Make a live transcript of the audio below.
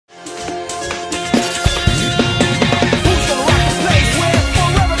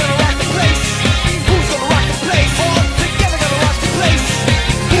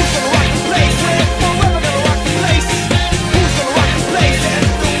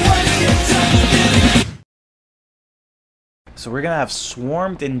So we're gonna have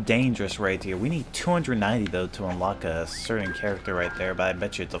Swarmed and Dangerous right here. We need 290 though to unlock a certain character right there, but I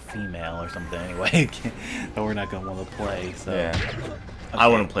bet you it's a female or something anyway that we're not gonna want to play. So yeah, okay. I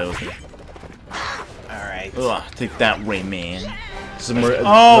want to play with it. Alright. Ugh, take that, Rayman.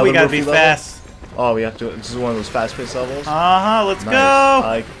 Oh, we gotta be fast. Oh, we have to. This is one of those fast-paced levels. Let's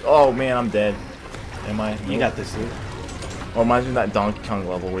nice. go. Oh man, I'm dead. Am I? You got this, dude. Oh, reminds me of that Donkey Kong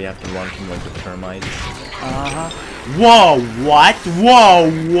level where you have to run from like the termites. Whoa, what?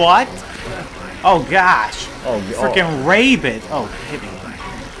 Whoa, what? Oh gosh. Oh, freaking Rabbit. Oh, hit me.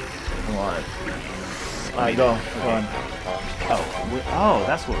 Come on. Alright, go. Come on. Oh,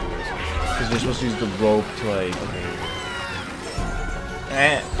 that's what we were supposed to do. Because you're supposed to use the rope to like.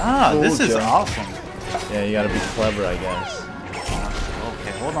 This is awesome. Yeah, you gotta be clever, I guess.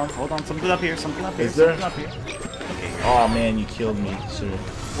 Okay, hold on. Something up here. Is there? Something up here. Okay, oh man, you killed me, sir.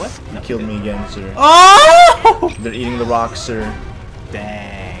 What? You killed me again, sir. Oh! They're eating the rocks, sir.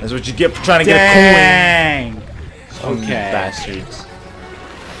 Dang. That's what you get for trying to get a coin. Okay. Bastards.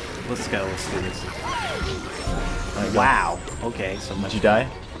 Let's go. Let's do this. Right, wow. Okay. So much. Did you die?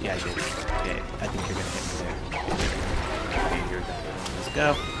 Yeah, I did. Okay, I think you're gonna hit me there. Okay, you're done. Let's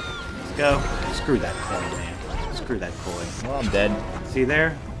go. Let's go. Screw that coin, man. Screw that coin. Well, I'm dead. See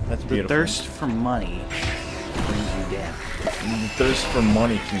there? That's the beautiful. Thirst for money brings you death. The thirst for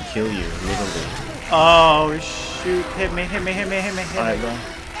money can kill you, literally. Oh shoot! Hit me! Alright, go.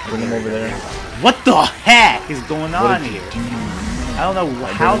 Bring him over there. What the heck is going on here? Do? I don't know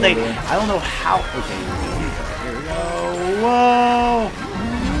how they. I don't know how. Okay, here we go. Whoa!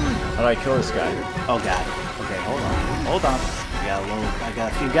 How do I kill this guy? Oh god. Okay, hold on. I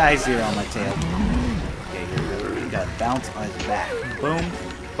got a few guys here on my tail. Okay, here we go. We got to bounce on his back. Boom,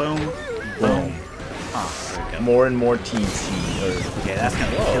 boom, boom. Oh, there we go. More and more TNT. Okay, that's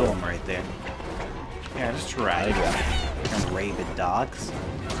gonna kill him right there. Yeah, just try it. Some rabid dogs.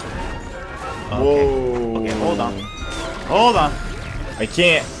 Okay. Whoa. Okay, hold on. I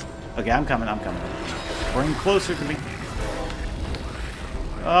can't. Okay, I'm coming. Bring closer to me.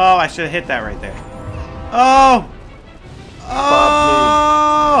 Oh, I should have hit that right there. Oh!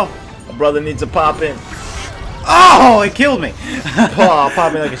 Oh! My brother needs a poppin'. Oh, it killed me.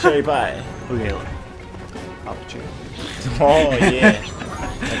 Pop me like a cherry pie. Okay, pop a cherry. Oh yeah,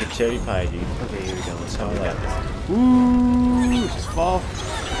 like a cherry pie, dude. Okay, here we go. Let's go. We got this. Ooh, just fall.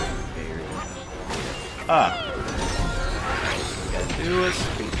 Okay, here we go. We gotta do is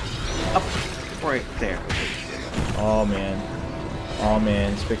up right there. Oh man,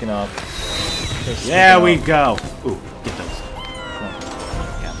 it's picking up. There we go. Ooh, get those. Come on.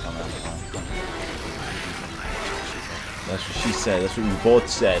 Yeah, I'm coming. That's what she said. That's what we both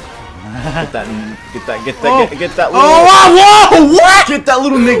said. Get that little. Oh, whoa, what? Get that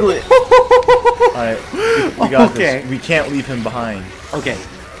little niglet. Alright, we got this. We can't leave him behind. Okay.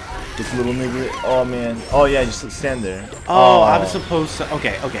 This little niglet. Oh man. Oh yeah, just stand there. Oh, I'm supposed to.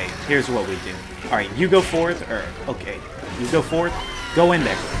 Okay. Here's what we do. All right, you go forth, or okay, you go forth. Go in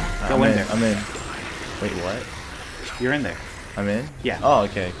there. Go in there. I'm in. Wait, what? You're in there. I'm in? Yeah. Oh,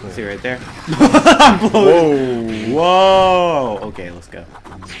 okay, cool. See right there? Whoa! Okay, let's go.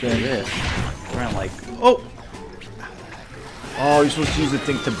 Let's do this. We're on like, oh! Oh, you're supposed to use the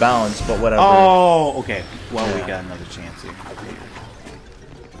thing to balance, but whatever. Oh, okay. Well, we got another chance here.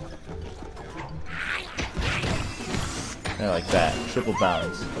 Yeah, like that. Triple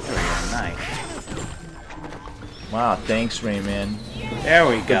balance. There we go. Nice. Wow, thanks, Rayman. There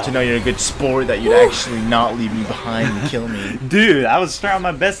we go. Good to know you're a good sport, that you'd actually not leave me behind and kill me. Dude, I was trying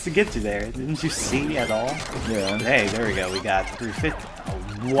my best to get you there. Didn't you see at all? Yeah. Hey, there we go. We got 350.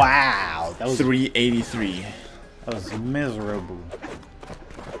 Oh, wow. That was 383. That was miserable.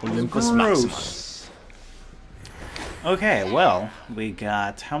 Olympus Gross. Maximus. Okay, well, we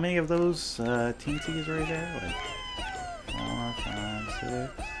got how many of those TNTs right there? Like 4,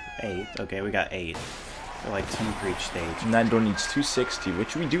 5, 6, 8. Okay, we got 8. They're like 10 for each stage. And that door needs 260,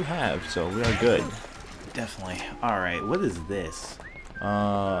 which we do have, so we are good. Definitely. Alright, what is this?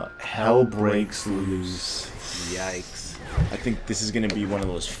 Hell breaks loose. Yikes. I think this is gonna be one of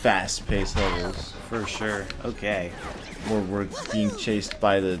those fast-paced levels. For sure. Okay. Where we're being chased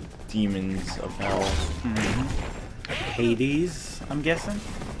by the demons of hell. Hades, I'm guessing?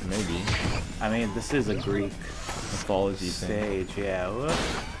 Maybe. I mean, this is a Greek Mythology thing. stage, yeah. Whoop.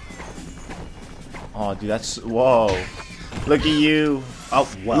 Oh, dude, that's... Whoa. Look at you. Oh,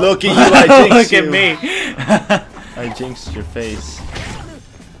 well. Look at you, I jinxed Look you. at me. I jinxed your face.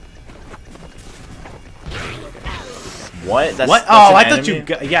 What? That's, what? That's Oh, I an thought you enemy?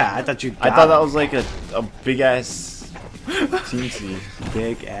 got... Yeah, I thought you got I thought that was like a big-ass teensy.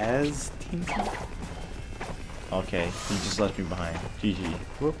 Big as teensy? Okay, he just left me behind. GG.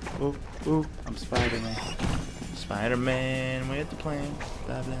 Whoop, whoop, whoop. I'm Spider-Man. Spider-Man with the plan.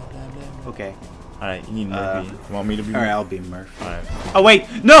 Blah, blah, blah, blah. Okay. Alright, you need Murphy. You want me to be Alright, I'll be Murph. Alright. Oh, wait!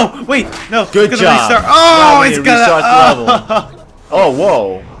 No! Wait! No! Good it's job! Restart. Oh, Wow, it's it gonna... restarts the level. Oh,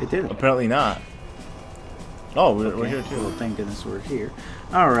 whoa! It did. Apparently not. Oh, we're Okay. here too. Well, thank goodness we're here.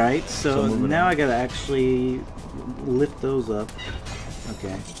 Alright, so moving now on. I gotta actually lift those up.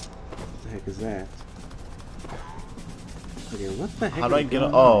 Okay. What the heck is that? Okay, what the heck How do is I get going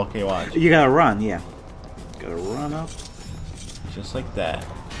up? Oh, on? okay, watch. You gotta run, yeah. Gotta run up. Just like that.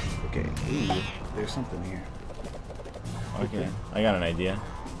 Okay. Ooh, there's something here. Okay, I got an idea.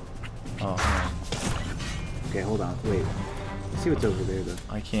 Oh, man. Okay, hold on. Wait. Let's see what's over there, though.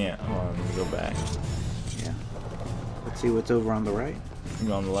 I can't. Hold on, let me go back. Yeah. Let's see what's over on the right. You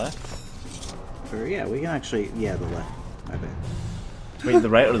go on the left? Or, yeah, we can actually... Yeah, the left. My bad. Wait, the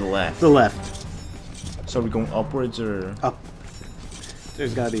right or the left? The left. So are we going upwards or? Up.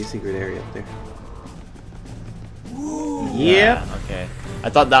 There's gotta be a secret area up there. Yep. Yeah, okay. I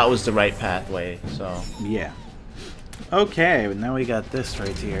thought that was the right pathway, so. Yeah. Okay, but now we got this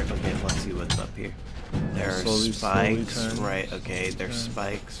right here. Okay, let's see what's up here. There are Slowly spikes, turn. right? Okay, there's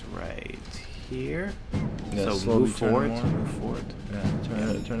spikes right here. Yeah, So slowly move turn forward, more. move forward. Yeah,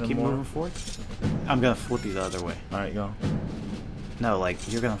 turn it Keep more. moving forward. I'm gonna flip you the other way. Alright, go. No, like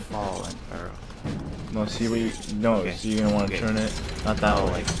you're gonna fall and or No, see where you. No, Okay. so you're gonna want to Okay. turn it. Not that oh,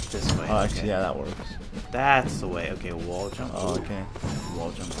 way. like this way. Oh, actually, okay. yeah, that works. That's the way. Okay, wall jump. Oh, okay.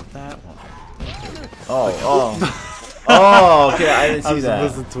 Wall jump with that one. Oh, oh. Oh, okay, I didn't see I'm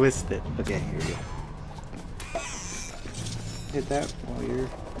that. supposed to twist it. Okay, here we go. Hit that while you're...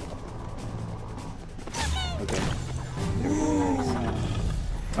 Okay. There we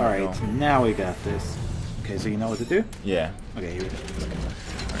go. Alright, now we got this. Okay, so you know what to do? Yeah. Okay, here we go.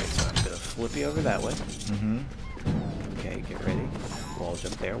 Alright, so I'm gonna flip you over that way. Mm-hmm. Okay, get ready. Wall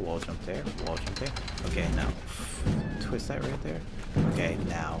jump there, wall jump there, wall jump there. Okay, now twist that right there. Okay,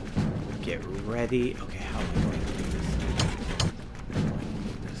 now get ready. Okay, how am I going to do this? I'm going to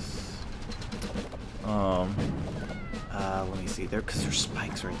do this. Let me see there, because there's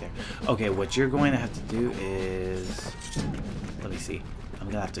spikes right there. Okay, what you're going to have to do is, let me see. I'm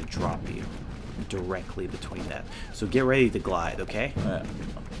gonna have to drop you directly between that. So get ready to glide, okay? Yeah.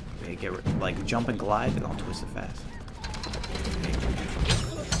 Okay, like jump and glide, and I'll twist it fast.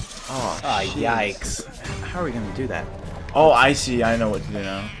 Oh, shit. Yikes. How are we gonna do that? Oh, I see. I know what to do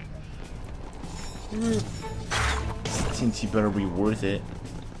now. Since you better be worth it.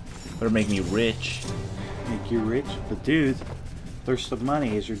 Better make me rich. Make you rich? But dude, thirst of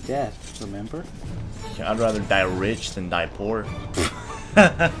money is your death, remember? I'd rather die rich than die poor.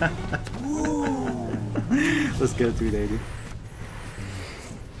 Let's go through there, dude.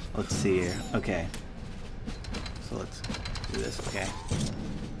 Let's see here. Okay. So let's do this, okay?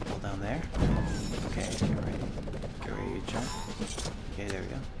 Hold down there. Okay, get ready. Get ready to jump. Okay, there we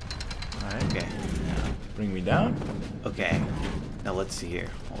go. Alright, okay. Now, Bring me down? okay. Now let's see here.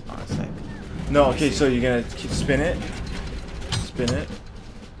 Hold on a sec. No, okay, so you're gonna spin it. Spin it.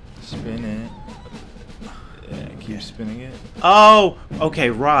 Spin it. Yeah, keep spinning it. Oh! Okay,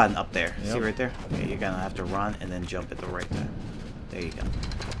 run up there. See Yep. right there? Okay, you're gonna have to run and then jump at the right time. There you go.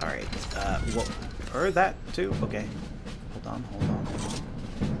 Alright. Or that too? Okay. Hold on, hold on, hold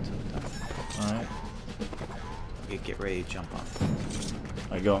on. Alright. Okay, get ready to jump on.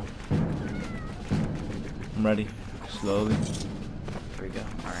 I go. I'm ready. Slowly. There we go.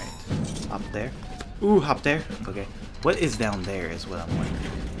 Alright. Hop there. Ooh, hop there. Okay. What is down there is what I'm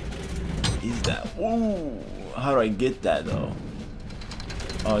wondering. Is that? Ooh. How do I get that though?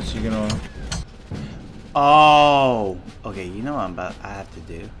 Oh, so you're gonna. Oh! Okay, you know what I have to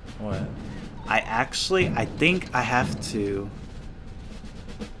do? What? I think I have to...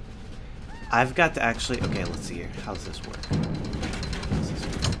 I've got to actually... Okay, let's see here. How does this work?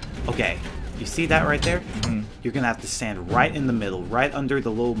 Okay, you see that right there? Mm-hmm. You're gonna have to stand right in the middle, right under the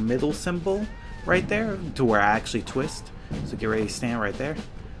little middle symbol right there, to where I actually twist. So get ready to stand right there.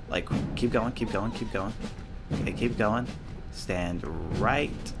 Like, keep going, keep going, keep going. Okay, keep going. Stand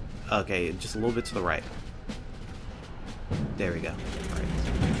right. Okay, just a little bit to the right. There we go. Alright.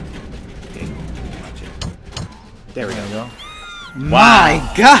 Okay, watch it. There we go. My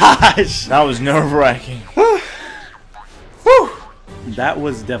gosh! That was nerve-wracking. That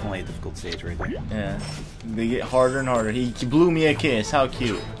was definitely a difficult stage right there. Yeah. They get harder and harder. He blew me a kiss. How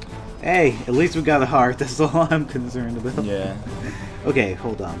cute. Hey, at least we got a heart. That's all I'm concerned about. Yeah. Okay,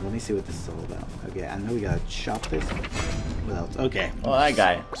 hold on. Let me see what this is all about. Okay, I know we gotta chop this. What else? Okay. Oh, that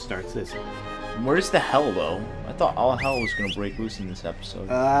guy. Starts this. Where's the hell though? I thought all hell was gonna break loose in this episode.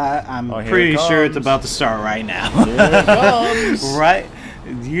 I'm Oh, here pretty it sure it's comes. about to start right now. Here it comes. Right,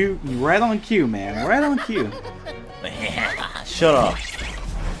 you right on cue, man. Right on cue. Shut up.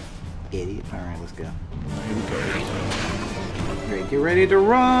 Idiot. All right, let's go. Here we go. Great, get ready to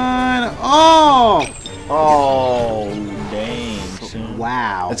run. Oh! Oh, dang. Son.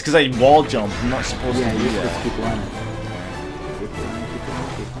 Wow. That's because I wall jumped. I'm not supposed Yeah, to do you're that. supposed to keep running. Keep running, keep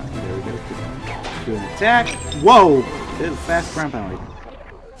running, keep running. There we go. Keep running. Do an attack. Whoa! This is a fast ground pound.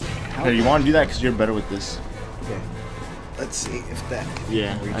 Here, you want to do that because you're better with this. Okay. Let's see if that.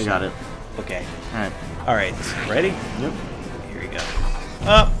 Yeah, I got it. Okay. Alright. Alright, ready? Yep. Here we go.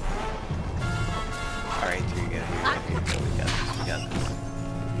 Up! Alright, here we go. Here we go. We got this. We got this.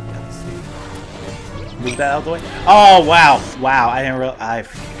 We got this. Dude. Move that out of the way. Oh, wow. Wow. I didn't realize. I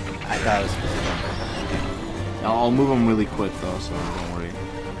thought it was supposed to go. I'll move them really quick though, so don't worry.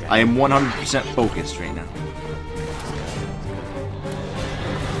 Okay. I am 100% focused right now.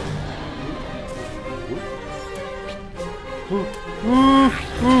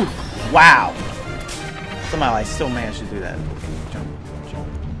 Wow. Somehow I still managed to do that. Okay, jump, jump.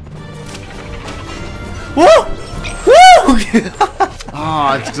 Woo! Woo!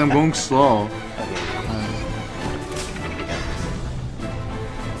 Ah, it's because I'm going slow.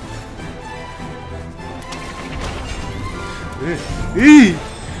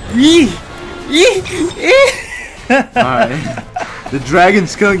 Alright. The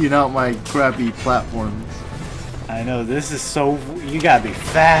dragon's killing out my crappy platforms. I know, this is so... You gotta be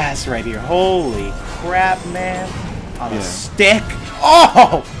fast right here. Holy crap, man. On a stick.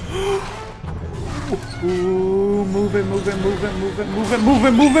 Oh! Ooh, move it, move it, move it, move it, move it, move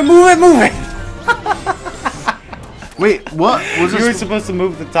it, move it, move it, move it! Wait, what? Was You were this supposed to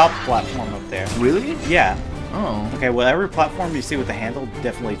move the top platform up there. really? Yeah. Oh. Okay, whatever platform you see with the handle,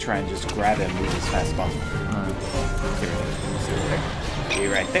 definitely try and just grab it and move as fast as possible. See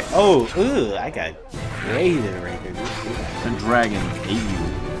right there. Oh, ooh, I got raided right there. Did you see that? The dragon ate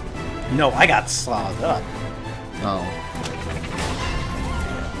you. No, I got sawed up. Oh.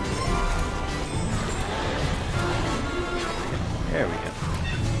 There we go.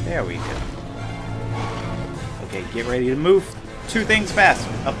 There we go. Okay, get ready to move. Two things fast.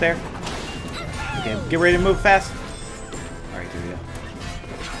 Up there. Okay, get ready to move fast. Alright, here we go.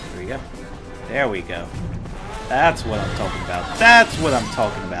 Here we go. There we go. That's what I'm talking about. That's what I'm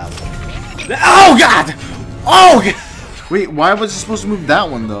talking about. Oh, God! Oh, God! Wait, why was it supposed to move that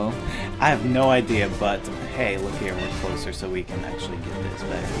one though? I have no idea, but hey, look here, we're closer so we can actually get this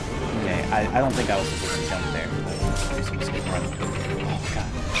better. Okay, I don't think I was supposed to jump there. I was supposed to keep running. Oh, God.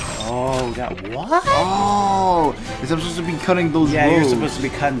 Oh, God. What? Oh! Is I'm supposed to be cutting those Yeah, roads? you're supposed to be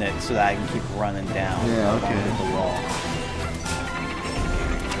cutting it so that I can keep running down. Yeah, okay. Along with the wall.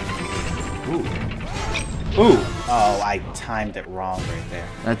 Ooh. Ooh! Oh, I timed it wrong right there.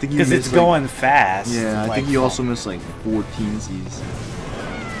 I think you Because missed, it's like, going fast. Yeah, I like, think you also missed like 14 C's.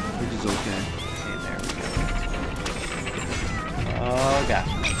 Which is okay. Okay, there we go. Oh gosh.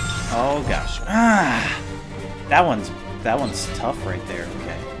 Oh gosh. Ah! That one's tough right there,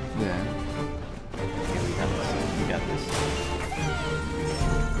 okay. Yeah. Okay, we got this. We got this.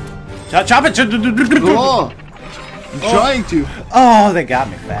 Chop it! Oh! I'm trying to! Oh, they got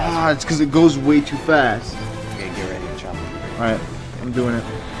me fast. Ah, it's because it goes way too fast. Okay, get ready to chop it. Alright, I'm doing it.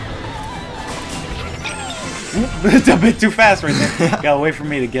 It's a bit too fast right there. Gotta wait for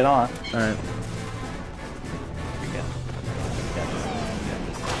me to get on. Alright. We got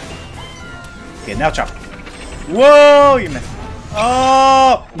this. Okay, now chop. Whoa, you missed.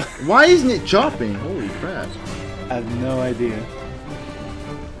 Oh! Why isn't it chopping? Holy crap. I have no idea.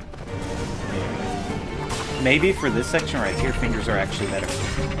 Maybe for this section right here, fingers are actually better.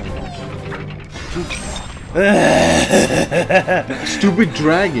 Stupid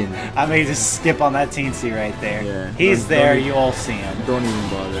dragon. I may just skip on that teensy right there. Yeah. He's there, you all see him. Don't even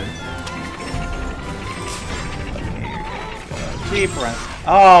bother. Keep running.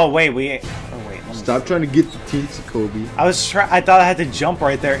 Oh, wait, oh, wait. Let me Stop trying to get the teensy Kobe. I thought I had to jump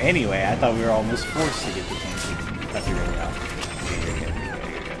right there anyway. I thought we were almost forced to get the teensy. I figured it out.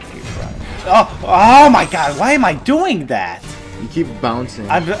 Oh my God! Why am I doing that? You keep bouncing.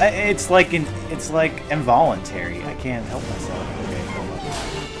 It's like involuntary. I can't help myself. Okay, hold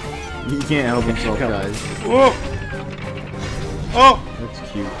on. He can't help himself, Go. guys. Whoa! Oh! That's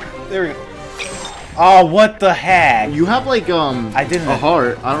cute. There we go. Oh, what the heck? You have like I didn't. a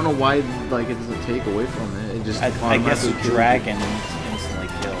heart. I don't know why like it doesn't take away from it. It just I guess the automatically kills you. dragon instantly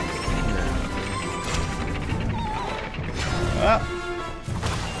kills. Yeah.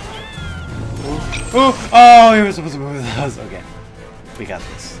 Oh, he was supposed to move those. Okay. We got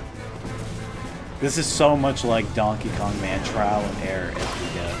this. This is so much like Donkey Kong, man. Trial and error as we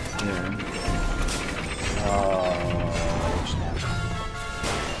go. Yeah. Oh, snap.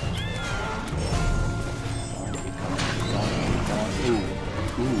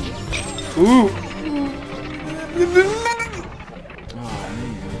 Ooh. Oh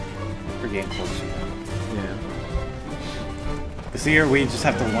man. We're getting closer now. Yeah. This here, we just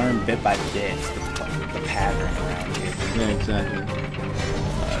have to learn bit by bit the pattern around here. Yeah, exactly.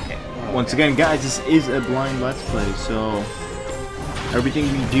 Okay. Once again, guys, this is a blind Let's Play, so everything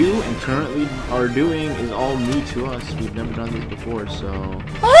we do and currently are doing is all new to us. We've never done this before, so.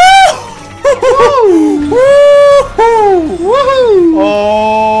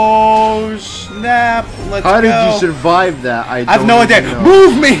 Oh snap! Let's go. How did you survive that? I have no idea. know.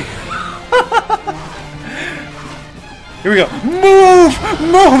 Move me! Here we go. Move!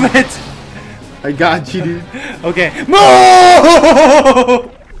 Move it! I got you, dude. Okay. Move!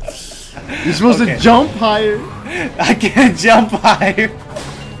 You're supposed to jump higher. I can't jump higher.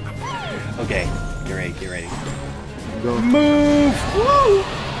 Okay. Get ready. Get ready. Go. Move! Woo!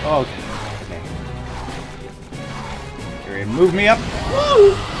 Okay. Okay. Get ready to move me up.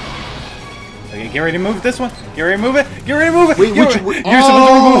 Woo! Okay, get ready to move this one. Get ready to move it. Get ready to move it. Wait, You're supposed to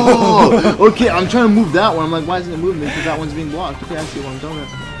move. Okay, I'm trying to move that one. I'm like, why isn't it moving? Because that one's being blocked. Okay, I see what I'm doing.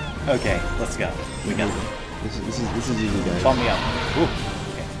 Okay, let's go. We got this is easy, guys. bump me up. Woo.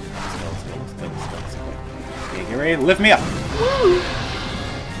 Okay. Let's go. Okay, get ready to lift me up. Woo.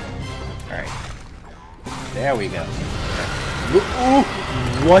 Alright. There we go. Ooh.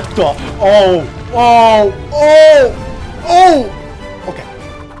 What the? Oh! Okay.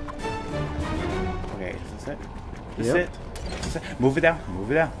 Okay, is this it? Is this it? Is this it? Move it down. Move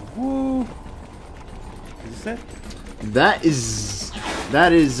it down. Woo! Is this it? That is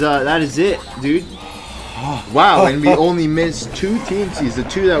it, dude. Wow, and we only missed 2 TNTs, the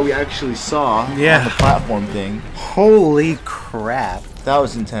 2 that we actually saw on the platform thing. Holy crap. That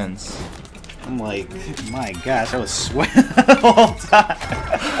was intense. I'm like, my gosh, I was sweating the whole time.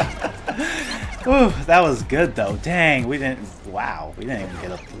 Ooh, that was good though. Dang, we didn't even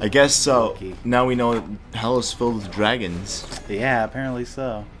get up. I guess so. Now we know hell is filled with dragons. Yeah, apparently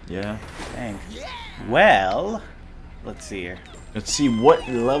so. Yeah. Dang. Well, let's see here. Let's see what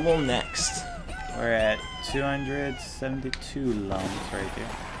level next. We're at 272 lumps right here.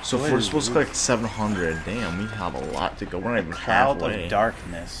 So if we're supposed to collect 700, damn, we have a lot to go. We're not even Cloud halfway. of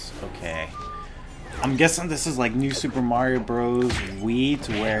Darkness. Okay. I'm guessing this is like New Super Mario Bros. Wii,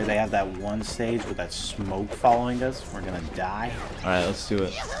 to where they have that one stage with that smoke following us. We're gonna die. Alright, let's do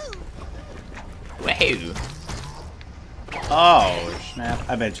it. Wow. Oh, snap.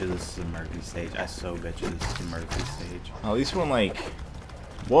 I bet you this is a Murphy stage. I so bet you this is a Murphy stage. At least one like...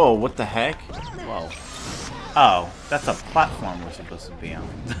 Whoa, what the heck? Whoa. Oh, that's a platform we're supposed to be on.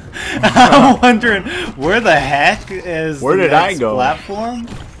 I'm wondering, where the heck is Where the did I next go? platform?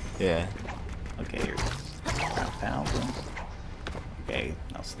 Yeah. Okay, here we go. Okay,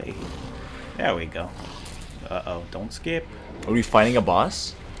 I'll stay here. There we go. Uh-oh, don't skip. Are we fighting a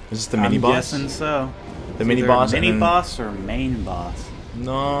boss? Is this the mini boss? I'm guessing so. The mini Either boss mini and then... boss or main boss.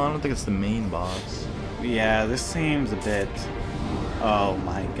 No, I don't think it's the main boss. Yeah, this seems a bit... Oh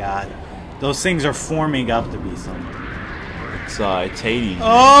my god. Those things are forming up to be something. It's Hades.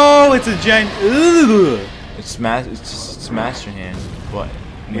 Oh, it's a giant... Ugh. It's just Master Hand, but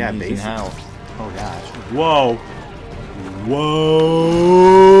Yeah, he's in hell. Oh gosh. Whoa.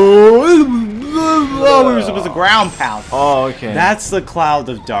 Oh, we were supposed to ground pound. Oh, okay. That's the Cloud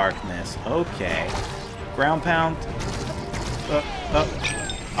of Darkness. Okay. Ground pound.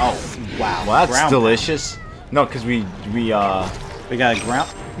 Oh, wow. Well, that's ground delicious. No, because we got a ground...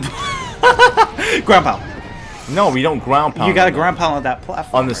 ground pound. No, we don't ground pound. You got a ground pound on that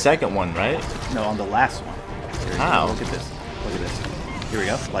platform. On the second one, right? No, on the last one. Here, How? Look at this. Look at this. Here we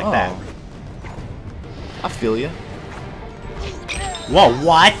go. Like that. I feel you. Whoa,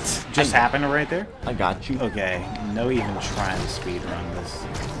 what? Just happened right there? I got you. Okay, no even trying to speedrun this.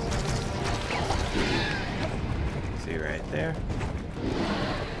 See right there?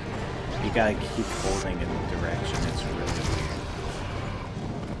 You gotta keep holding in the direction, it's really weird.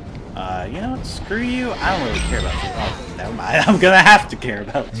 You know what, screw you, I don't really care about you. Oh, never mind, I'm gonna have to care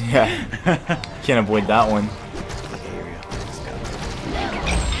about you. Yeah. Can't avoid that one. Okay, here we go, let's go.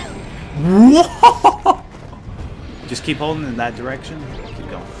 Whoa! Just keep holding in that direction, keep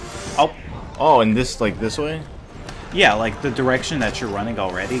going. Oh! Oh, and this, like, this way? Yeah, like the direction that you're running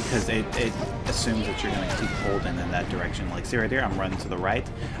already, because it assumes that you're going to keep holding in that direction. Like, see right there, I'm running to the right.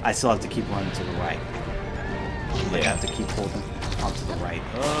 I still have to keep running to the right. Like, I have to keep holding onto the right.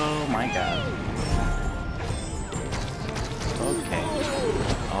 Oh my god. Okay.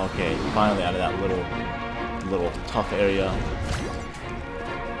 Okay, finally out of that little tough area.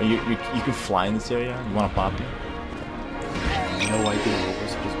 You can fly in this area. You want to pop me? No idea what we're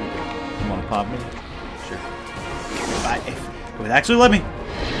supposed to be doing. You want to pop me? Sure. If it would actually let me.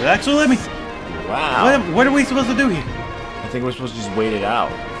 It would actually let me. Wow. What are we supposed to do here? I think we're supposed to just wait it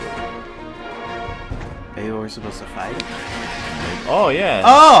out. Maybe we're supposed to fight it? Oh, yeah.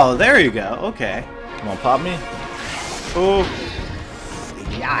 Oh, there you go. Okay. You want to pop me? Oh.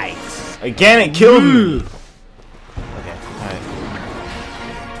 Yikes. Again, it killed me. Okay. Alright.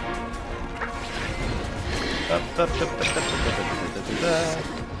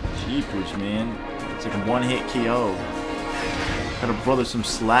 Jeepers, man. It's like a one-hit KO. Gotta brother some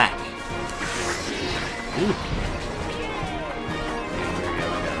slack. Ooh.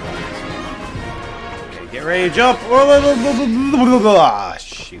 Okay, get ready to jump. Ah,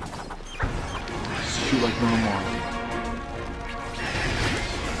 shoot. Shoot like normal.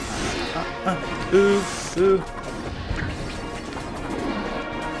 Ooh, ooh.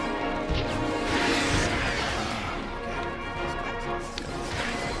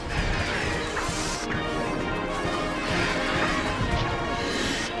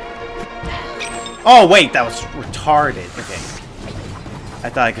 Oh wait, that was retarded. Okay. I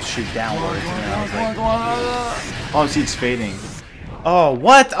thought I could shoot downwards, and then I was like, Oh, see, it's fading. oh,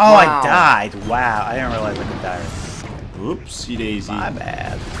 what? Oh, Wow. I died. Wow, I didn't realize I could die. Oopsie daisy. My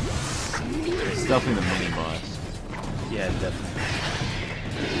bad. It's definitely the mini boss. Yeah, definitely.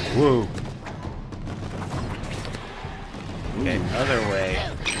 Whoa. Okay, other way.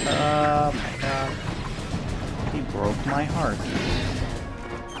 Oh my god. He broke my heart.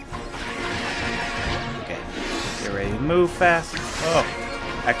 Okay. Get ready to move fast. Oh.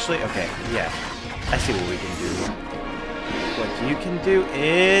 Actually, okay, yeah. I see what we can do. What you can do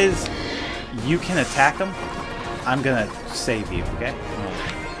is you can attack him. I'm gonna save you, okay?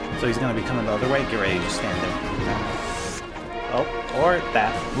 So he's gonna be coming the other way. Get ready to just stand there. Oh, or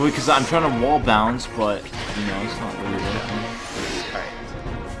that. Well, because I'm trying to wall bounce, but you know it's not really working. Alright.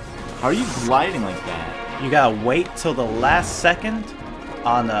 How are you gliding like that? You gotta wait till the last second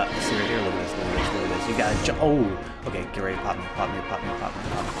on the. See right here, look at this, look at this, look at this. You gotta jump. Oh, okay, get ready to pop me, pop me, pop me, pop me,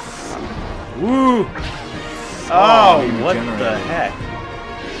 pop me, pop me. Woo! Oh, what the heck?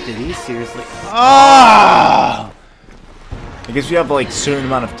 Did he seriously? Oh! I guess we have like a certain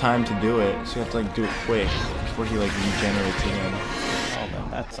amount of time to do it, so you have to like do it quick before he like regenerates again. Oh, then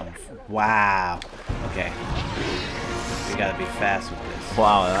that's some. Wow. Okay. We gotta be fast with this.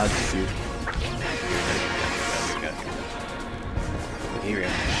 Wow, that's cute. Look here,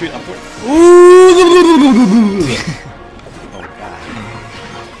 shoot upward. Ooh! Oh god.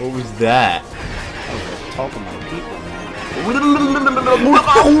 What was that? That was talking to people, man.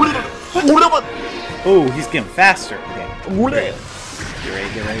 Oh, he's getting faster. Okay. Get ready,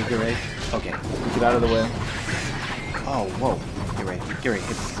 get ready, get ready. Okay. Get out of the way. Oh, whoa. Get ready,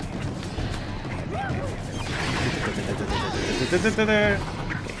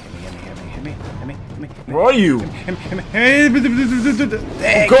 hit me. Hit me. Where are you?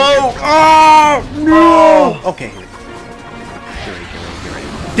 Go! Oh! No! Okay. Get ready.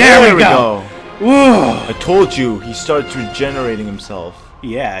 There we go! Whoa! I told you, he starts regenerating himself.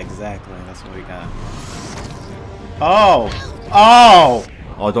 Yeah, exactly. That's what we got. Oh! Oh!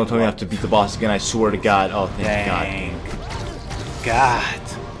 Oh, don't tell me I have to beat the boss again, I swear to God. Oh, thank Dang. God.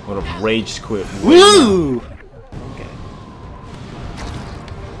 What a rage quit. Woo! Okay.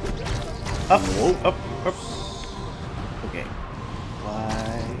 Up, up. Okay.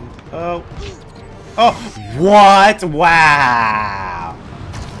 Glide. Oh. Oh! What? Wow!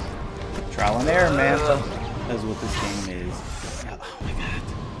 Trial and error, man. That's what this game is. Oh my god.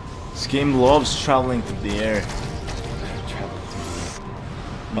 This game loves traveling through the air.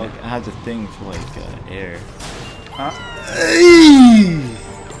 I mean, it has a thing for like air. Huh?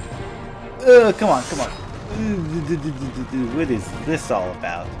 Come on. What is this all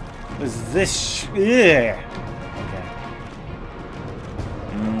about? What is this? Yeah.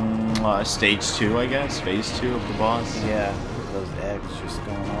 Okay. Stage 2, I guess. Phase 2 of the boss. Yeah. Those eggs just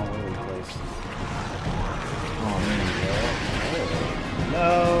going all over the place. Oh man.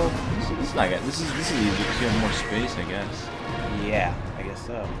 No. This is not good. This is easy because you have more space, I guess. Yeah, I guess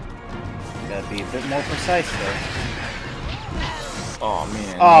so. Gotta be a bit more precise though. Oh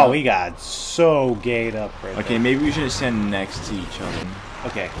man. Oh, we got so gayed up right Okay, maybe we should stand next to each other.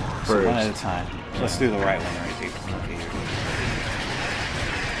 Okay, so First. one at a time. Let's do the right one right here. Okay, here.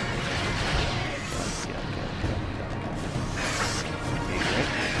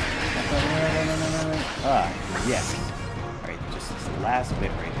 Ah, yes. Alright, just this last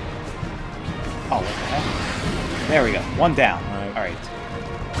bit right here. Oh, what the heck? There we go. One down. Alright. Alright.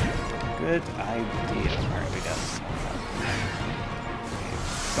 Good idea. Alright, we got this.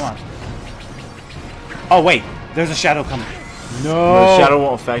 Come on. Oh, wait. There's a shadow coming. No. The shadow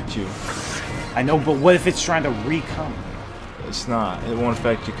won't affect you. I know, but what if it's trying to re-come? It's not. It won't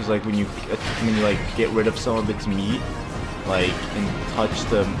affect you because like when you like get rid of some of its meat, like and touch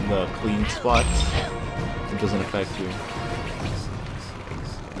the clean spots, it doesn't affect you.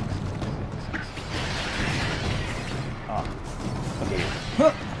 Oh. Okay.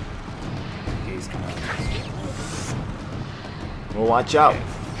 Okay, he's coming up. Well, watch out.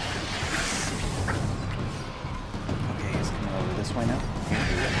 Okay, he's coming over this way now.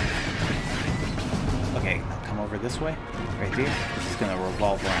 Okay, now come over this way. Right here. He's gonna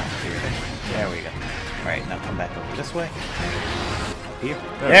revolve around here. There we go. Alright, now come back over this way. Up here.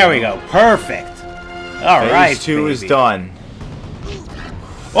 There we go. Perfect. Alright. Phase 2 is done.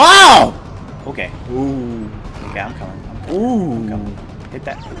 Wow! Okay. Ooh. Okay, I'm coming. Ooh. I'm coming. Hit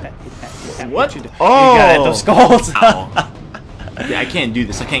that. What? You Oh! You got it, those skulls. Yeah, I can't do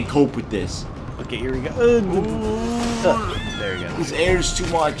this. I can't cope with this. Okay, here we go. There we go. This air is too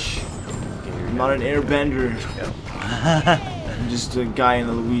much. Okay, I'm not an airbender. Go. I'm just a guy in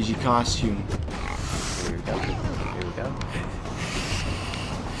a Luigi costume. Here we go. Here we go.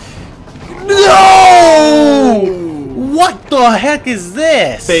 No! What the heck is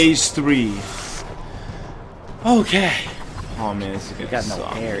this? Phase 3. Okay. Oh man, this is We gonna got no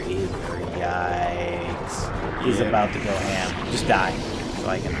suck. air either. Yikes. He's Yeah. about to go ham. Just die. So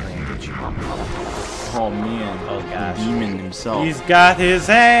I can hurry and get you. Oh man. Oh, gosh. The demon himself. He's got his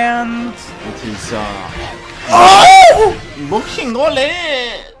hands. With his Oh! Motion gole. Oh, look at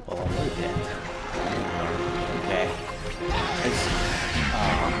that. Okay. It's,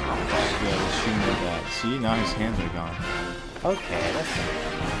 Yeah, let's shoot him with that. See, now his hands are gone. okay, that's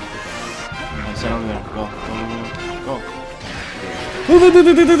Send over there. Go, go, go, go.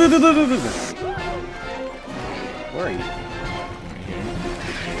 Where are you? Right here.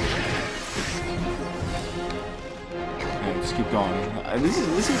 Alright, let's keep going. This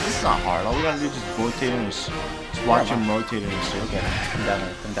is not hard. All we gotta do is just rotate and just watch him rotate in a circle. Okay, come down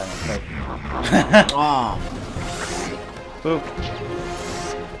there. Come down there. Ah. Boop.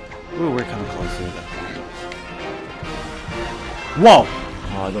 Ooh, we're coming closer. Whoa!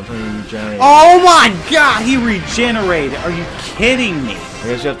 Oh, don't tell me you regenerate. Oh my god, he regenerated. Are you kidding me? I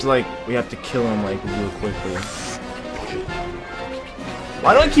guess you have to we have to kill him like real quickly.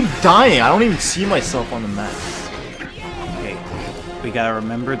 Why do I keep dying? I don't even see myself on the map. Okay, we gotta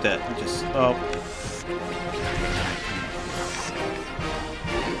remember that just, oh.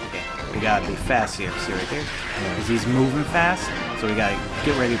 Okay, we gotta be fast here. See right there? Because he's moving fast, so we gotta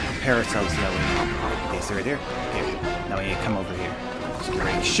get ready to prepare ourselves that way. Okay, see right there? Okay, now we need to come over here. Just get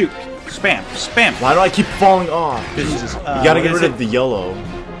ready to shoot. Spam, spam. Why do I keep falling off? Jesus. You gotta what get is rid it? of the yellow.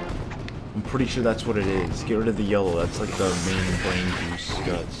 I'm pretty sure that's what it is. Get rid of the yellow. That's like the main brain juice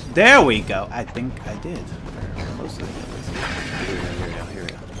guts. There we go. I think I did. Close to the Here we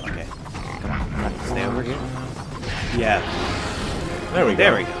go. Okay. Come on. Stay over here. Yeah. There we go.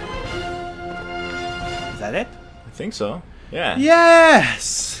 There we go. Is that it? I think so. Yeah.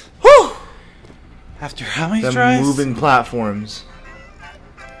 Yes! Whew! After how many The tries? moving platforms.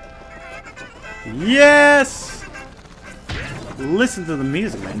 Yes! Listen to the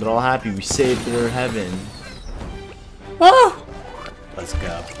music, man. They're all happy. We saved their heaven. Woo! Let's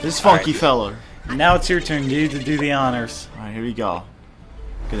go. This funky Alright. fella. Now it's your turn, dude, to do the honors. Alright, here we go.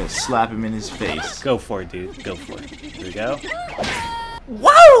 Gonna slap him in his face. Go for it, dude. Go for it. Here we go.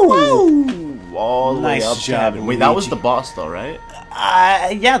 Woo! All the Nice way up to job, heaven. Wait, that was Luigi. the boss though, right?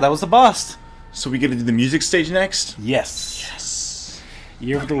 Yeah, that was the boss. So we gonna do the music stage next? Yes. Yes.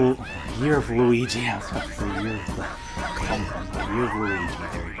 Year of Luigi. I was about to say year of Luigi.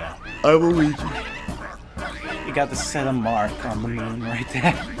 There we go. I will lead you. You got to set a mark on the moon right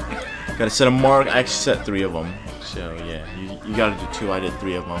there. Gotta set a mark. I actually set 3 of them. So yeah, you gotta do 2. I did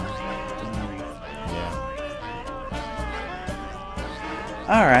 3 of them. Yeah.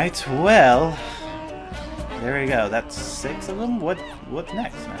 All right. Well, there we go. That's 6 of them. What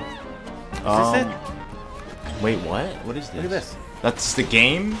next, man? Is this it? Wait, what? What is this? Look at this. That's the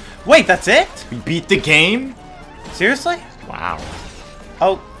game? Wait, that's it? We beat the game? Seriously? Wow.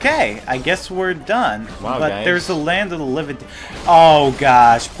 Okay, I guess we're done. Wow, but guys. there's a land of the living. Oh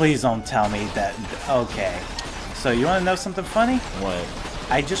gosh, please don't tell me that. Okay, so you want to know something funny? What?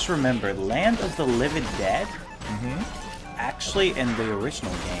 I just remembered, Land of the Living Dead. Actually, in the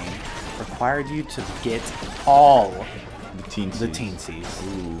original game, required you to get all The teensies. the teensies.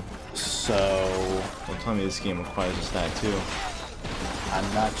 Ooh. So Don't tell me this game requires us that too.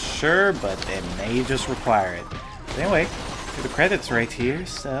 I'm not sure, but they may just require it. Anyway, the credits right here,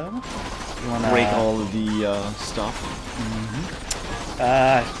 so you wanna break all of the stuff. You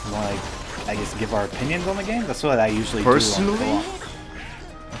wanna, I guess, give our opinions on the game? That's what I usually Personally, do.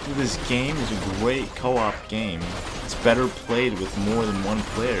 I think this game is a great co-op game. It's better played with more than one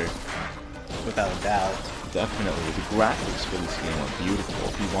player. Without a doubt. Definitely. The graphics for this game are beautiful.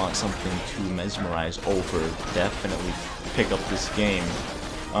 If you want something to mesmerize over, definitely pick up this game.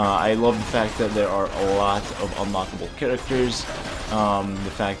 I love the fact that there are a lot of unlockable characters.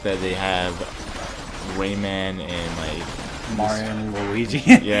 The fact that they have Rayman and like Mario and Luigi.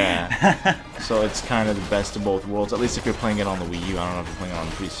 Yeah. So it's kind of the best of both worlds. At least if you're playing it on the Wii U. I don't know if you're playing it on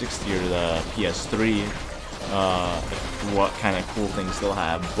the 360 or the PS3. What kind of cool things they'll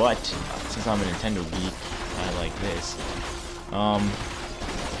have. But since I'm a Nintendo geek, I like this.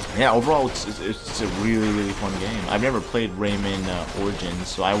 Yeah, overall it's a really fun game. I've never played Rayman Origins,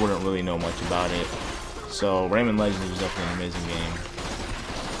 so I wouldn't really know much about it. So Rayman Legends is definitely an amazing game.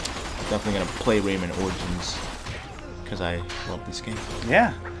 Definitely gonna play Rayman Origins because I love this game.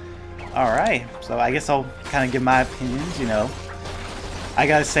 Yeah. Alright, so I guess I'll kind of give my opinions, you know. I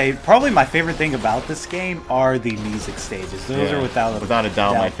gotta say, probably my favorite thing about this game are the music stages. Those are without a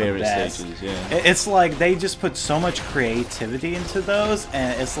doubt my favorite stages, yeah. It's like they just put so much creativity into those,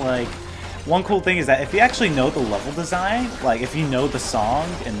 and it's like, one cool thing is that if you actually know the level design, like if you know the song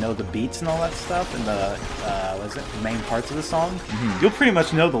and know the beats and all that stuff, and the main parts of the song, you'll pretty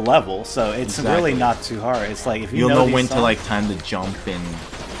much know the level, so it's really not too hard. It's like if you know these when songs, to like time to jump and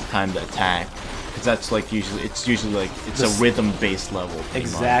time to attack. That's like usually like it's a rhythm-based level.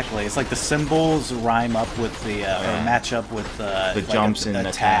 Exactly, it's like the symbols rhyme up with the or match up with the like jumps and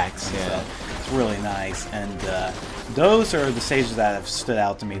attacks. Yeah, so it's really nice, and those are the stages that have stood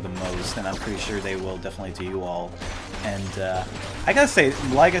out to me the most, and I'm pretty sure they will definitely to you all. And I gotta say,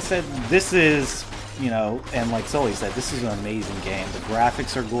 like I said, this is, you know, and like Sully said, this is an amazing game. The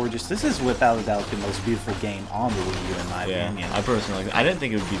graphics are gorgeous. This is without a doubt the most beautiful game on the Wii U, in my opinion. I personally like it. I didn't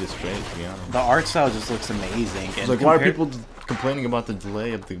think it would be this great, to be honest. The art style just looks amazing. It's like, why are people complaining about the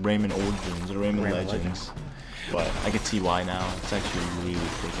delay of the Rayman Origins or Rayman Legends? But I can see why now. It's actually really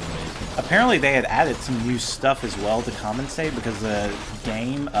freaking amazing. Apparently they had added some new stuff as well to compensate, because the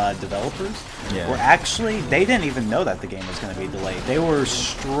game developers were actually, they didn't even know that the game was going to be delayed. They were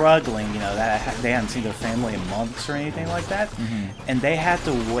struggling, you know, that they hadn't seen their family in months or anything like that, and they had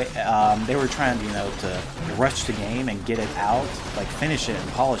to wait. They were trying to, you know, to rush the game and get it out, like finish it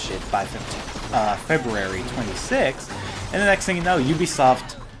and polish it by February 26th. And the next thing you know,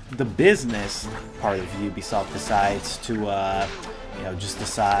 Ubisoft, the business part of Ubisoft, decides to, you know, just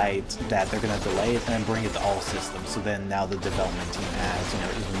decide that they're going to delay it and then bring it to all systems. So then now the development team has, you know,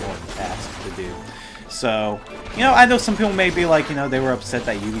 even more of a task to do. So, you know, I know some people may be like, you know, they were upset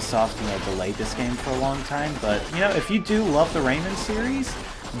that Ubisoft, you know, delayed this game for a long time. But, you know, if you do love the Rayman series,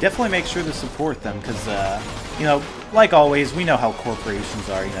 definitely make sure to support them, because, you know, like always, we know how corporations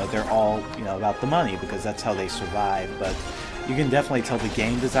are. You know, they're all, you know, about the money, because that's how they survive. But you can definitely tell the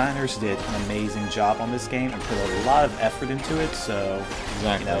game designers did an amazing job on this game and put a lot of effort into it. So,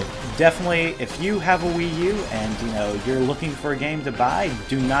 you know, definitely, if you have a Wii U and, you know, you're looking for a game to buy,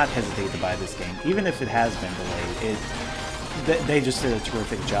 do not hesitate to buy this game, even if it has been delayed. They just did a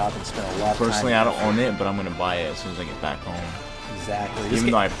terrific job and spent a lot of time. Personally, I don't own it, but I'm gonna buy it as soon as I get back home. Exactly.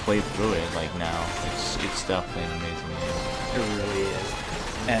 Even though I played through it, like now, it's definitely an amazing game. It really is.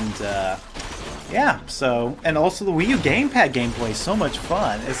 And yeah, so, and also the Wii U gamepad gameplay is so much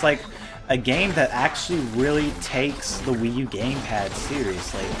fun. It's like a game that actually really takes the Wii U gamepad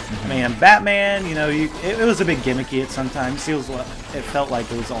seriously. Man, Batman, you know, it was a bit gimmicky at sometimes. It felt like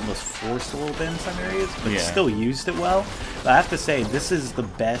it was almost forced a little bit in some areas, but still used it well. But I have to say, this is the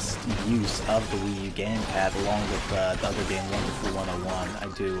best use of the Wii U gamepad, along with the other game, Wonderful 101. I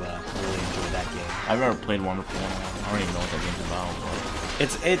do really enjoy that game. I've never played Wonderful 101. I don't even know what that game's about. But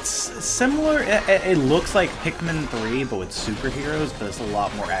it's similar. It looks like Pikmin 3, but with superheroes, but it's a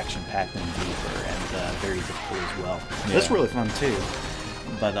lot more action-packed and deeper, and very difficult as well. Yeah. That's really fun too.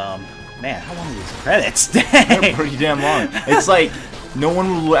 But man, how long are these credits? Dang, they're pretty damn long. It's like no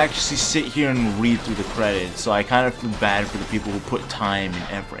one will actually sit here and read through the credits, so I kind of feel bad for the people who put time and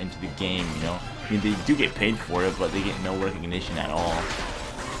effort into the game. You know, I mean, they do get paid for it, but they get no recognition at all.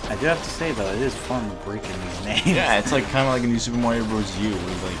 I do have to say though, it is fun breaking these names. Yeah, it's like kind of like a new Super Mario Bros. U,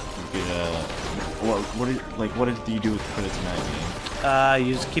 where like you get what do you do with the credits in that game?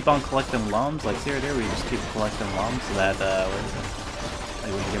 You just keep on collecting lums, like there we just keep collecting lums so that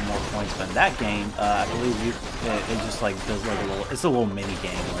like we can get more points. But in that game, I believe it just like does like it's a little mini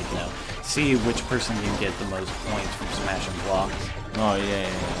game, like, you know, see which person can get the most points from smashing blocks. Oh yeah,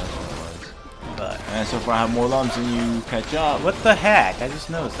 that's what it was. But And so far I have more lumps than you catch up. what the heck? I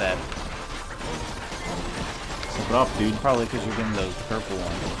just noticed that. Step it up, dude. Probably because you're getting those purple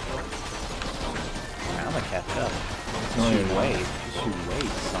ones. Alright, I'm gonna catch up. No, Just you're you not. wait. Just you wait,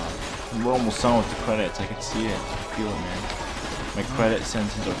 son. We're almost done with the credits. I can see it. I can feel it, man. My credit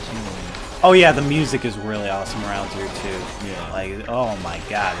senses are tingling. Oh yeah, the music is really awesome around here too. Yeah. Like, oh my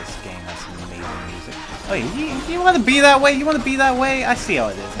god, this game has some amazing music. Oh, you want to be that way? You want to be that way? I see how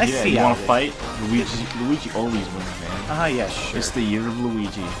it is. I Yeah, see you how want it to is. fight? Luigi always wins, man. Yeah, sure. It's the year of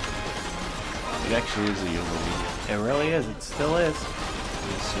Luigi. It actually is the year of Luigi. It really is. It still is.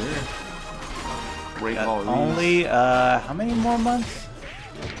 Yes, sir. Break Got all of these. only, how many more months?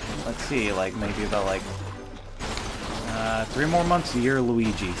 Let's see, like, maybe about, like, 3 more months a year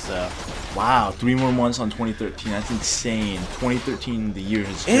Luigi, so. Wow, 3 more months on 2013. That's insane. 2013, the year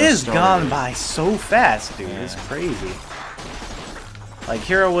has It has just gone started. by so fast, dude. Yeah. It's crazy. Like,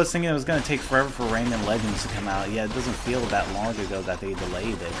 here I was thinking it was going to take forever for Rayman Legends to come out. Yeah, it doesn't feel that long ago that they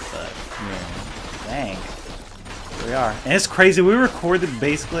delayed it, but Yeah. dang. Here we are. And it's crazy. We recorded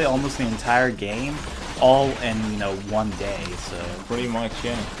basically almost the entire game all in, you know, one day, so Pretty much,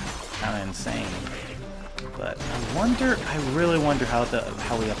 yeah. kind of insane. But I really wonder how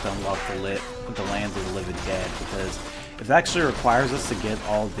we have to unlock the Lands of the Living Dead, because if it actually requires us to get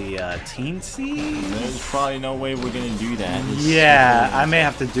all the teen seeds, There's probably no way we're gonna do that. It's yeah, super- I may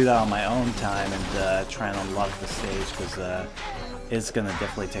have to do that on my own time and try and unlock the stage, because it's gonna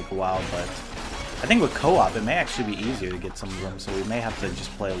definitely take a while. But I think with co-op, it may actually be easier to get some of them, so we may have to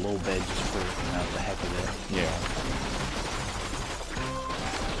just play a little bit just for, you know, the heck of it. Yeah.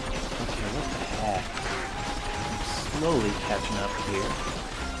 Okay, what the heck? I'm slowly catching up here.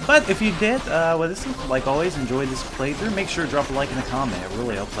 But if you did, well, this is, like always, enjoyed this playthrough, make sure to drop a like and a comment. It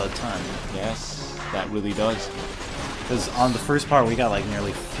really helps out a ton. Yes, that really does. Because on the first part, we got like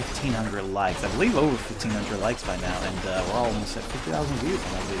nearly 1,500 likes. I believe over 1,500 likes by now, and we're almost at 50,000 views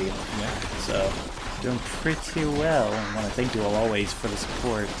on that video. Yeah. So, doing pretty well. I want to thank you all always for the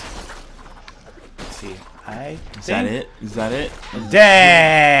support. Let's see. Is that it? Is that it?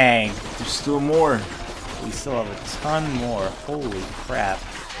 Dang! There's still more. We still have a ton more. Holy crap.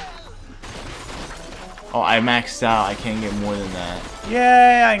 Oh, I maxed out. I can't get more than that.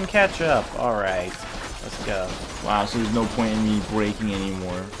 Yay, I can catch up. Alright. Let's go. Wow, so there's no point in me breaking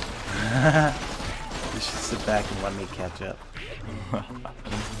anymore. You should sit back and let me catch up.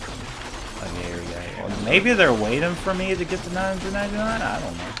 Okay, here we go. Here. Maybe they're waiting for me to get to 999? I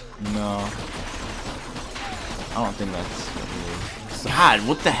don't know. No. I don't think that's what it is. God,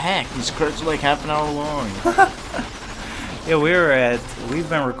 what the heck? These credits are like half an hour long. Yeah, we've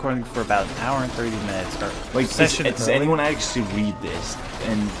been recording for about an hour and 30 minutes. Our Like, session does early. anyone actually read this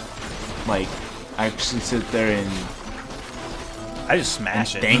and, like, actually sit there and I just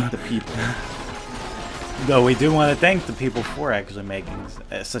smash it. thank the people? Though we do want to thank the people for actually making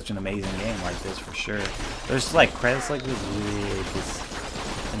such an amazing game like this, for sure. There's like credits like this, really just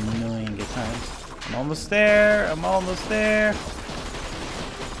annoying at times. I'm almost there. I'm almost there.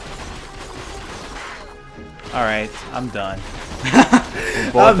 Alright, I'm done.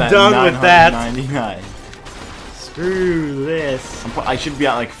 I'm done with that. 999. Screw this. I should be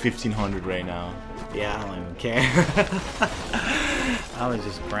at like 1,500 right now. Yeah, I don't even care. I was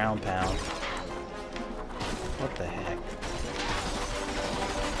just ground pound. What the heck?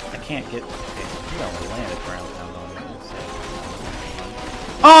 I can't get. Okay, you don't land a ground pound on me.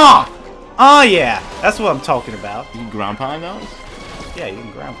 Oh! Oh yeah! That's what I'm talking about. You can ground pound those? Yeah, you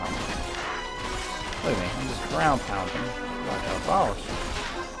can ground pound me. Look at me, I'm just ground pounding like a boss.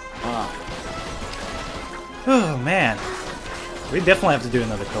 Oh man. We definitely have to do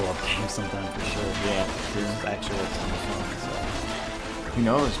another co-op game sometime for sure. Yeah, It's actually a ton of fun. who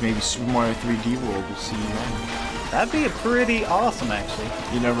knows? Maybe Super Mario 3D World will see you then. So. That'd be pretty awesome, actually.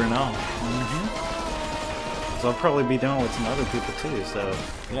 You never know. So I'll probably be doing it with some other people too. So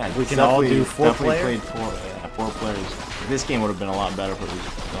Yeah, we can all do four definitely player. played four players. This game would have been a lot better if it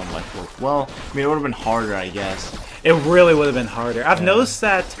was done by 4. Well, I mean, it would have been harder, I guess. It really would have been harder. I've noticed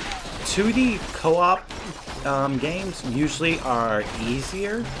that 2D co-op games usually are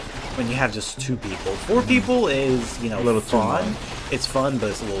easier when you have just 2 people. 4 people is, you know, A little too fun. much. It's fun, but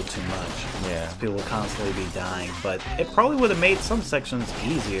it's a little too much. Yeah. People will constantly be dying, but it probably would have made some sections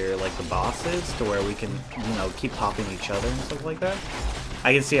easier, like the bosses, to where we can, you know, keep popping each other and stuff like that.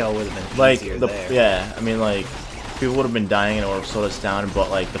 I can see how it would have been Like easier the there. yeah, I mean like people would have been dying and it would have slowed us down,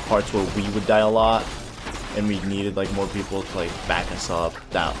 but like the parts where we would die a lot and we needed like more people to like back us up,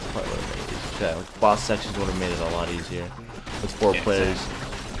 that part would have made it easier. Yeah, like boss sections would have made it a lot easier with 4 Yeah, players.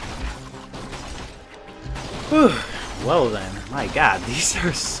 Whew. Well then, my god, these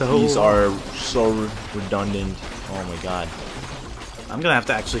are so... These are so redundant. Oh my god. I'm gonna have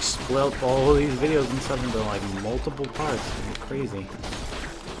to actually split up all of these videos and stuff into like multiple parts. It's crazy.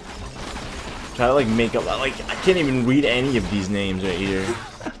 Try to like make up, like I can't even read any of these names right here.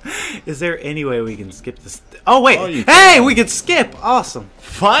 Is there any way we can skip this? Oh wait! Oh, you hey, can. we can skip! Awesome!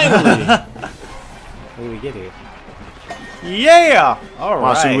 Finally! What do we get here? Yeah! Alright.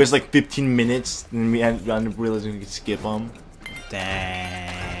 Wow, so it was like 15 minutes and we didn't realize we could skip them.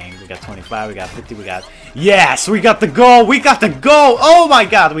 Dang. We got 25, we got 50, we got... Yes! We got the goal! We got the goal! Oh my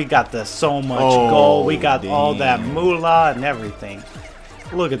god, we got the so much goal. We got all that moolah and everything.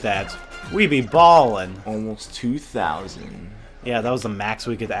 Look at that. We be ballin'. Almost 2,000. Yeah, that was the max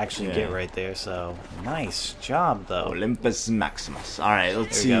we could actually get right there, so nice job though. Olympus Maximus. Alright,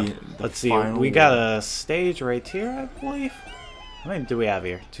 let's see. Let's see. We got a stage right here, I believe. How many do we have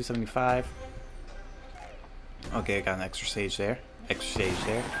here? 275. Okay, I got an extra stage there. Extra stage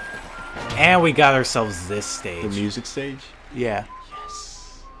there. And we got ourselves this stage. The music stage? Yeah.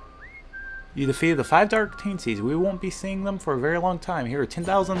 Yes. You defeated the 5 Dark Teen Seeds. We won't be seeing them for a very long time. Here are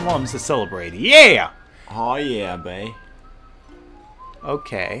 10,000 lumps to celebrate. Yeah! Oh yeah, bae.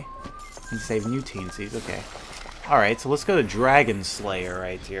 Okay. And save new Teen Seeds. Okay. Alright, so let's go to Dragon Slayer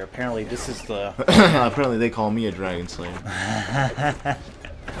right here. Apparently this is the... Apparently they call me a Dragon Slayer.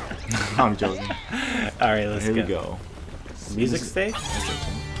 I'm joking. Alright, let's Here go. we go. Music stage?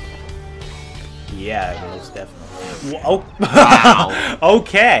 Yeah, most definitely. Oh, Wow.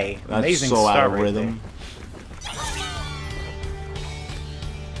 Okay. That's Amazing so start out of right rhythm.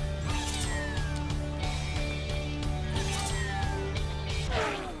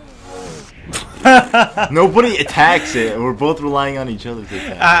 Nobody attacks it. We're both relying on each other to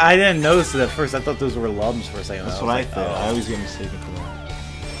attack. I didn't notice it at first. I thought those were lums for a second. That's I what I was thought. like, I always get mistaken for that.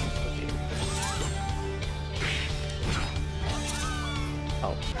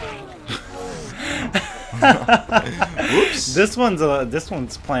 Whoops. This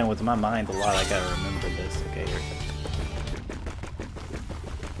one's playing with my mind a lot. I gotta remember this. Okay, here we go.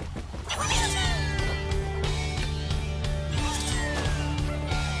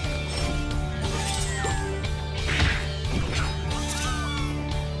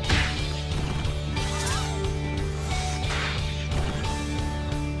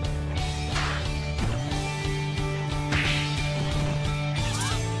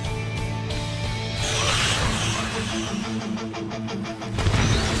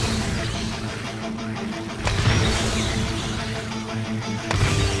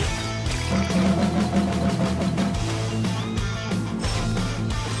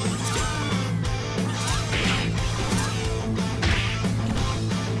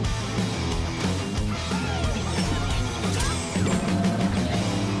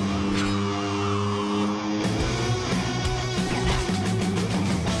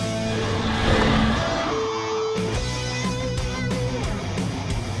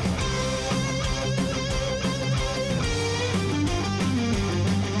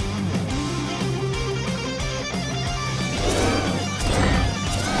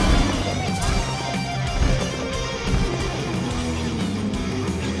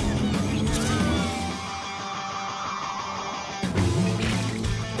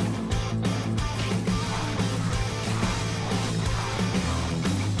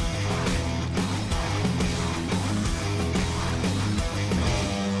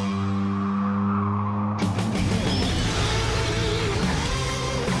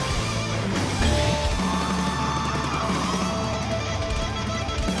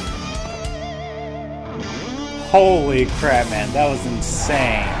 Holy crap, man. That was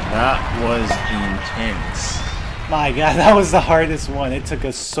insane. That was intense. My god, that was the hardest one. It took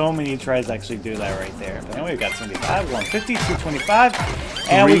us so many tries to actually do that right there. But anyway, we got 75, 150, 225,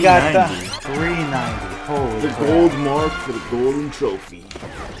 and we got the 390. Holy The crap. gold mark for the golden trophy.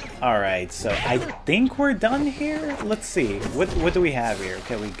 Alright, so I think we're done here. Let's see. What do we have here?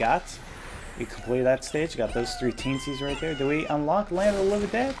 Okay, we completed that stage. Got those 3 teensies right there. Do we unlock Land of the Living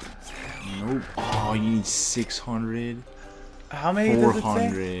Dead? Nope. Oh, you need 600. How many does it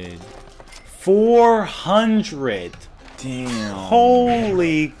say? 400. 400. Damn.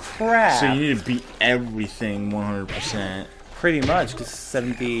 Holy crap. So you need to beat everything 100%. Pretty much, because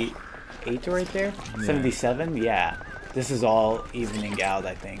 78 right there? Yeah. 77? Yeah. This is all evening out,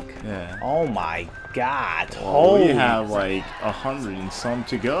 I think. Yeah. Oh my god. Well, Holy. we have like 100 and some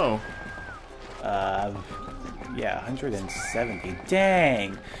to go. Yeah, 170.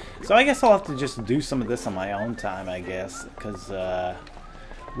 Dang. So I guess I'll have to just do some of this on my own time, I guess. Because,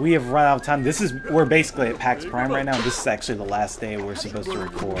 we have run out of time. We're basically at PAX Prime right now. This is actually the last day we're supposed to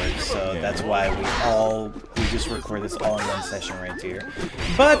record, so that's why we just record this all in one session right here.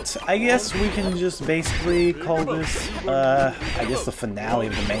 But I guess we can just basically call this, I guess, the finale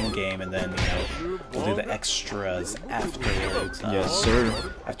of the main game, and then, we'll do the extras afterwards. Yes,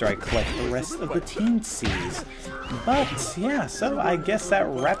 sir. After I collect the rest of the teensies. But, yeah, so I guess that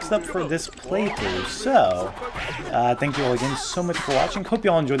wraps up for this playthrough. So, thank you all again so much for watching. Hope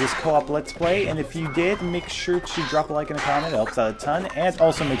you all enjoyed this co-op Let's Play, and if you did, make sure to drop a like and a comment. It helps out a ton. And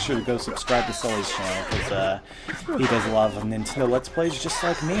also make sure to go subscribe to Sully's channel, because he does a lot of Nintendo Let's Plays just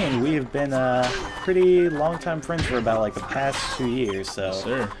like me, and we have been pretty long-time friends for about like the past 2 years. So,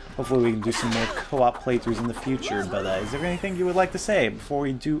 Sure. Hopefully we can do some more co-op playthroughs in the future. But is there anything you would like to say before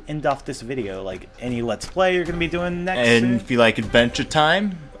we do end off this video? Like any Let's Play you're going to be doing next? And if you like Adventure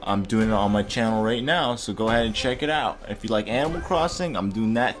Time, I'm doing it on my channel right now, so go ahead and check it out. If you like Animal Crossing, I'm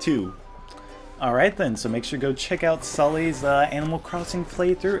doing that too. Alright then, so make sure to go check out Sully's Animal Crossing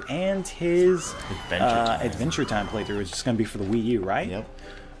playthrough and his Adventure Time playthrough, which is going to be for the Wii U, right? Yep.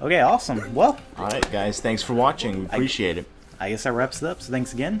 Okay, awesome. Well, alright guys, thanks for watching. We appreciate it. I guess that wraps it up, so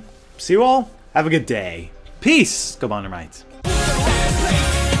thanks again. See you all. Have a good day. Peace! Go Bondermites.